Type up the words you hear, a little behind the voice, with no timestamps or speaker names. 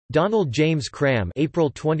Donald James Cram (April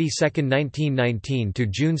 22, 1919 to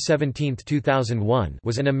June 17, 2001)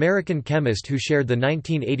 was an American chemist who shared the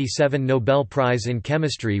 1987 Nobel Prize in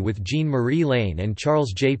Chemistry with Jean-Marie Lane and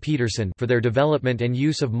Charles J. Peterson for their development and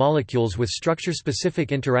use of molecules with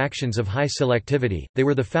structure-specific interactions of high selectivity. They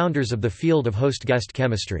were the founders of the field of host-guest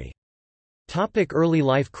chemistry. Early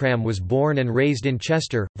life. Cram was born and raised in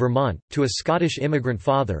Chester, Vermont, to a Scottish immigrant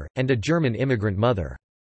father, and a German immigrant mother.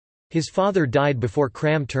 His father died before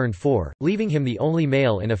Cram turned 4, leaving him the only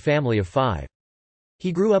male in a family of 5.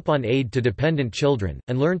 He grew up on aid to dependent children,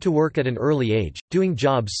 and learned to work at an early age, doing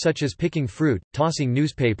jobs such as picking fruit, tossing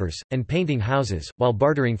newspapers, and painting houses, while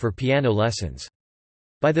bartering for piano lessons.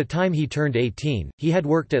 By the time he turned 18, he had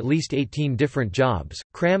worked at least 18 different jobs.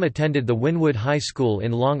 Cram attended the Wynwood High School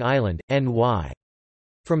in Long Island, NY.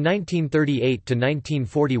 From 1938 to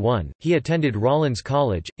 1941, he attended Rollins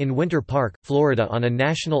College, in Winter Park, Florida on a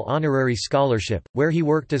National Honorary Scholarship, where he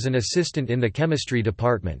worked as an assistant in the chemistry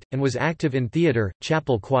department, and was active in theater,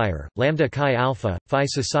 chapel choir, Lambda Chi Alpha, Phi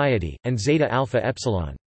Society, and Zeta Alpha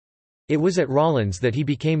Epsilon. It was at Rollins that he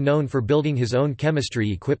became known for building his own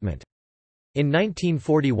chemistry equipment. In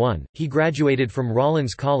 1941, he graduated from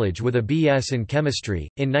Rollins College with a B.S. in chemistry.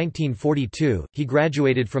 In 1942, he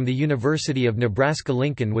graduated from the University of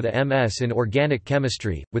Nebraska-Lincoln with a M.S. in organic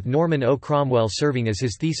chemistry, with Norman O. Cromwell serving as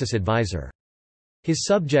his thesis advisor. His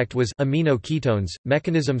subject was amino ketones,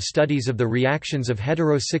 mechanism studies of the reactions of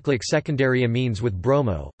heterocyclic secondary amines with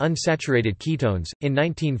bromo, unsaturated ketones. In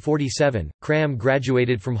 1947, Cram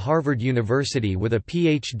graduated from Harvard University with a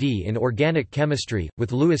Ph.D. in organic chemistry,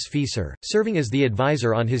 with Louis Fieser, serving as the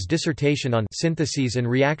advisor on his dissertation on syntheses and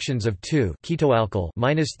reactions of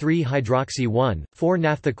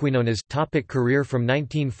 2-ketoalkyl-3-hydroxy-1,4-naphthaquinones. Career. From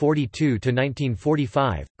 1942 to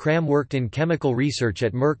 1945, Cram worked in chemical research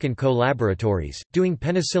at Merck & Co. Laboratories, doing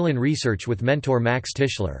penicillin research with mentor Max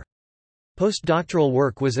Tischler. Postdoctoral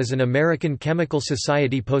work was as an American Chemical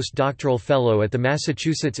Society postdoctoral fellow at the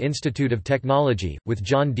Massachusetts Institute of Technology, with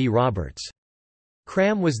John D. Roberts.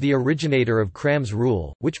 Cram was the originator of Cram's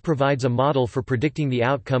rule, which provides a model for predicting the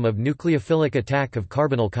outcome of nucleophilic attack of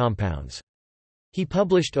carbonyl compounds. He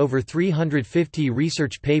published over 350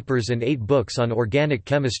 research papers and 8 books on organic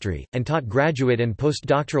chemistry, and taught graduate and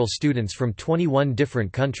postdoctoral students from 21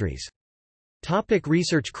 different countries.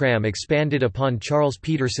 Research. Cram expanded upon Charles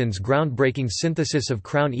Peterson's groundbreaking synthesis of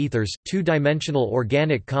Crown ethers, two-dimensional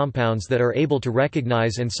organic compounds that are able to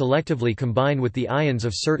recognize and selectively combine with the ions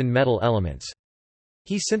of certain metal elements.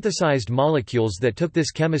 He synthesized molecules that took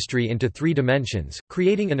this chemistry into 3 dimensions,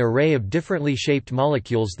 creating an array of differently shaped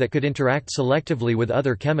molecules that could interact selectively with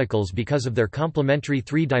other chemicals because of their complementary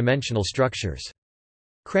 3-dimensional structures.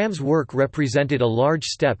 Cram's work represented a large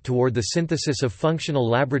step toward the synthesis of functional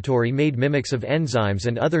laboratory-made mimics of enzymes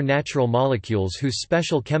and other natural molecules whose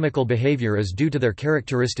special chemical behavior is due to their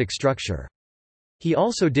characteristic structure. He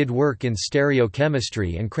also did work in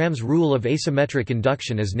stereochemistry, and Cram's rule of asymmetric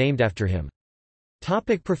induction is named after him.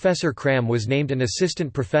 Professor Cram was named an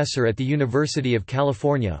assistant professor at the University of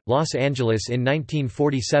California, Los Angeles in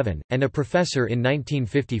 1947, and a professor in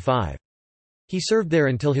 1955. He served there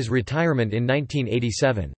until his retirement in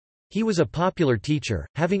 1987. He was a popular teacher,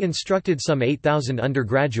 having instructed some 8,000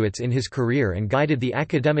 undergraduates in his career and guided the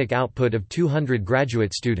academic output of 200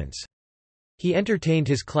 graduate students. He entertained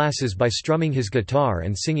his classes by strumming his guitar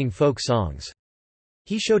and singing folk songs.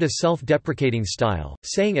 He showed a self-deprecating style,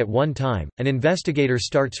 saying at one time, "An investigator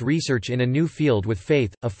starts research in a new field with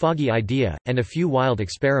faith, a foggy idea, and a few wild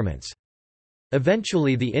experiments.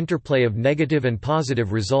 Eventually the interplay of negative and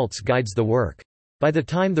positive results guides the work. By the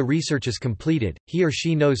time the research is completed, he or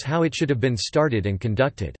she knows how it should have been started and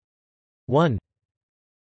conducted." 1.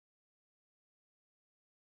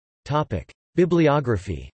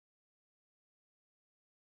 Bibliography.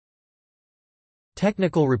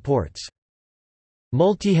 Technical reports.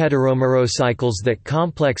 Multiheteromerocycles that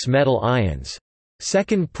complex metal ions.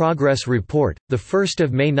 Second Progress Report, 1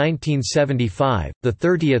 May 1975,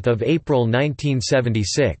 30 April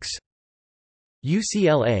 1976.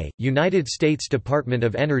 UCLA, United States Department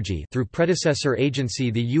of Energy through predecessor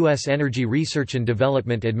agency the U.S. Energy Research and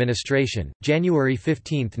Development Administration, January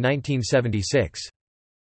 15, 1976.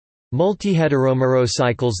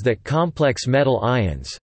 Multiheteromerocycles that complex metal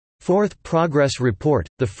ions. Fourth Progress Report,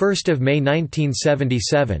 1 May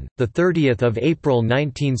 1977, 30 April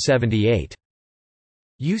 1978.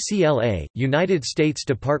 UCLA, United States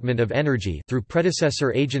Department of Energy through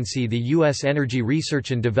predecessor agency the U.S. Energy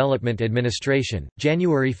Research and Development Administration,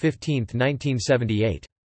 January 15, 1978.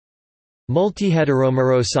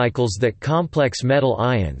 Multiheteromerocycles that complex metal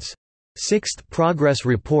ions. Sixth Progress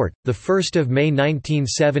Report, 1 May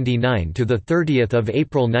 1979 to 30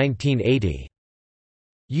 April 1980.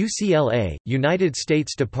 UCLA, United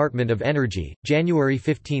States Department of Energy, January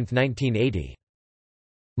 15, 1980.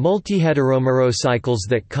 Multiheteromerocycles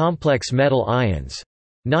that complex metal ions.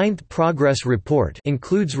 Ninth Progress Report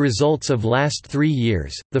includes results of last 3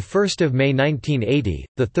 years, 1 May 1980,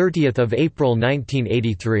 30 April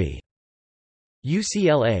 1983.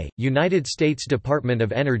 UCLA, United States Department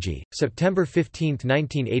of Energy, September 15,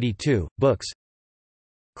 1982, books.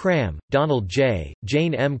 Cram, Donald J.,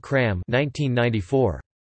 Jane M. Cram 1994.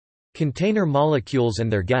 Container Molecules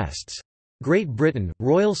and Their Guests. Great Britain,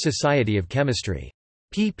 Royal Society of Chemistry.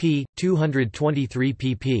 pp. 223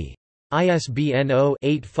 pp. ISBN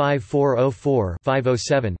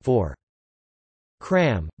 0-85404-507-4.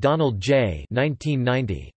 Cram, Donald J.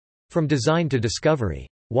 1990. From Design to Discovery.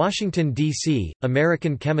 Washington, D.C.,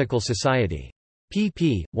 American Chemical Society.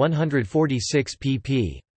 pp. 146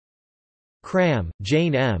 pp. Cram,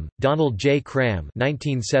 Jane M., Donald J. Cram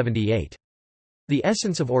 1978. The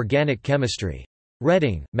Essence of Organic Chemistry.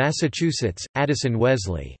 Reading, Massachusetts, Addison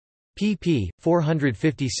Wesley. pp.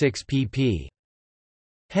 456 pp.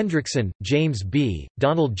 Hendrickson, James B.,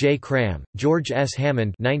 Donald J. Cram, George S.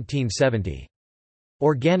 Hammond 1970.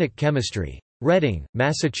 Organic Chemistry. Reading,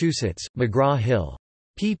 Massachusetts, McGraw-Hill.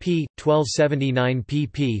 pp. 1279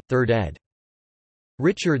 pp. 3rd ed.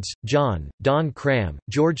 Richards, John, Don Cram,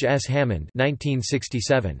 George S. Hammond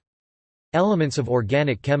 1967. Elements of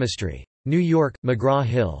Organic Chemistry. New York,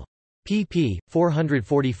 McGraw-Hill. pp.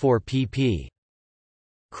 444 pp.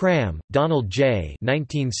 Cram, Donald J.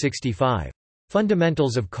 1965.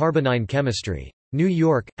 Fundamentals of Carbonyl Chemistry. New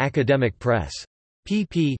York, Academic Press.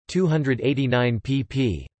 pp. 289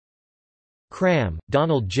 pp. Cram,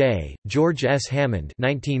 Donald J., George S. Hammond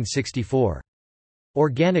 1964.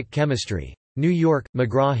 Organic Chemistry. New York,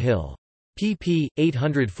 McGraw-Hill. pp.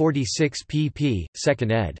 846 pp.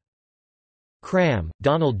 2nd ed. Cram,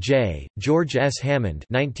 Donald J., George S. Hammond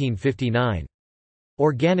 1959.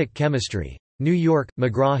 Organic Chemistry. New York,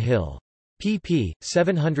 McGraw-Hill. pp.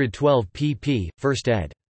 712 pp. 1st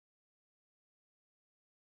ed.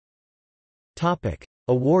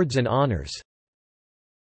 Awards and honors.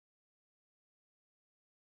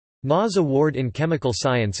 NAS Award in Chemical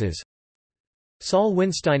Sciences. Saul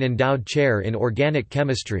Winstein Endowed Chair in Organic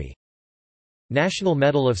Chemistry. National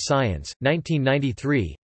Medal of Science,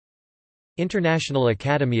 1993. International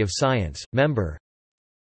Academy of Science, member.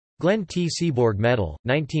 Glenn T. Seaborg Medal,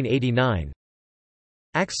 1989.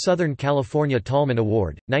 ACS Southern California Tallman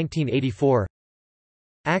Award, 1984.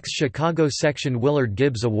 ACS Chicago Section Willard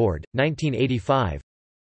Gibbs Award, 1985.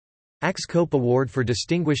 ACS Cope Award for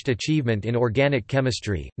Distinguished Achievement in Organic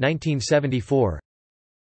Chemistry, 1974.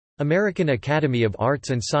 American Academy of Arts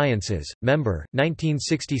and Sciences, member,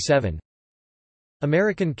 1967.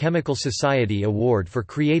 American Chemical Society Award for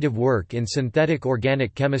Creative Work in Synthetic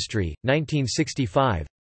Organic Chemistry, 1965.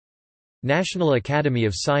 National Academy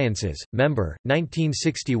of Sciences, member,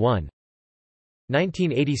 1961.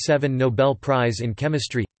 1987 Nobel Prize in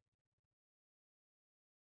Chemistry.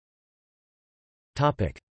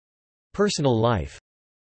 Personal life.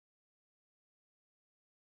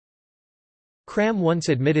 Cram once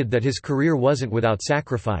admitted that his career wasn't without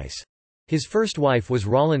sacrifice. His first wife was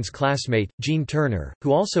Rawlins' classmate, Jean Turner,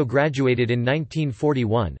 who also graduated in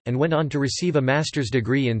 1941, and went on to receive a master's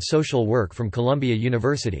degree in social work from Columbia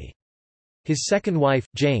University. His second wife,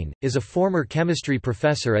 Jane, is a former chemistry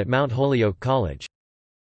professor at Mount Holyoke College.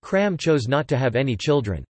 Cram chose not to have any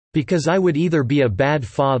children, "because I would either be a bad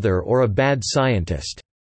father or a bad scientist."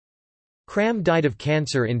 Cram died of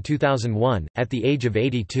cancer in 2001, at the age of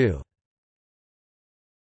 82.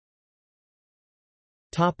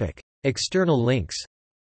 External links.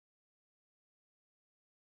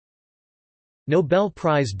 Nobel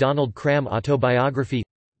Prize Donald Cram Autobiography.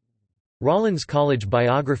 Rawlins College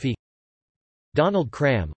Biography. Donald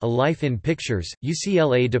Cram, A Life in Pictures,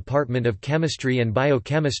 UCLA Department of Chemistry and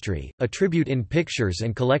Biochemistry, a tribute in pictures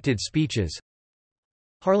and collected speeches.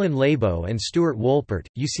 Harlan Labo and Stuart Wolpert,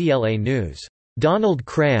 UCLA News. Donald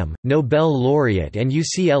Cram, Nobel laureate and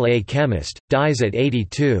UCLA chemist, dies at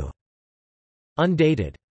 82.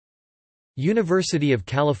 Undated. University of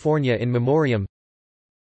California in Memoriam.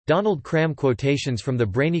 Donald Cram quotations from the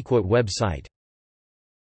BrainyQuote website.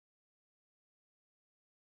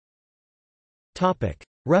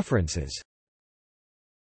 References